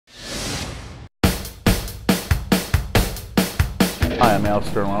Hi, I'm Al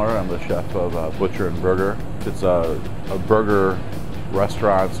Sternlauer. I'm the chef of Butcher and Burger. It's a burger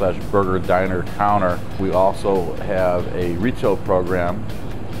restaurant slash burger diner counter. We also have a retail program,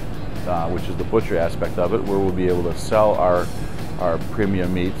 which is the butcher aspect of it, where we'll be able to sell our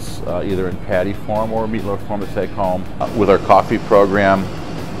premium meats either in patty form or meatloaf form to take home. With our coffee program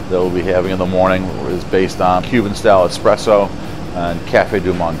that we'll be having in the morning is based on Cuban style espresso and Cafe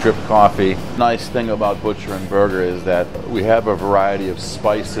du Monde drip coffee. Nice thing about Butcher and Burger is that we have a variety of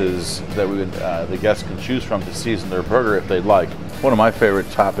spices that the guests can choose from to season their burger if they'd like. One of my favorite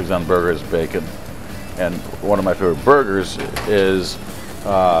toppings on burger is bacon, and one of my favorite burgers is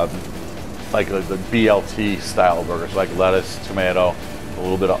like the BLT style burgers, like lettuce, tomato, a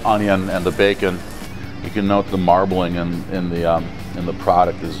little bit of onion, and the bacon. You can note the marbling in the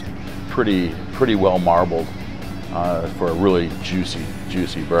product is pretty well marbled for a really juicy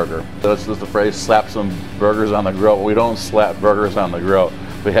burger. That's the phrase, slap some burgers on the grill. We don't slap burgers on the grill.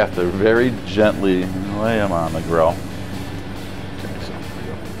 We have to very gently lay them on the grill. Okay, so there we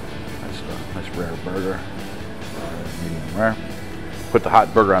go. Nice rare burger, medium rare. Put the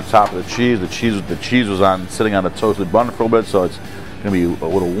hot burger on top of the cheese. The cheese was sitting on a toasted bun for a little bit, so it's going to be a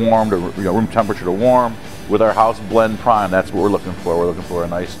little warm, room temperature to warm. With our house blend prime, that's what we're looking for. We're looking for a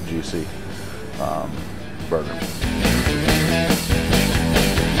nice juicy burger.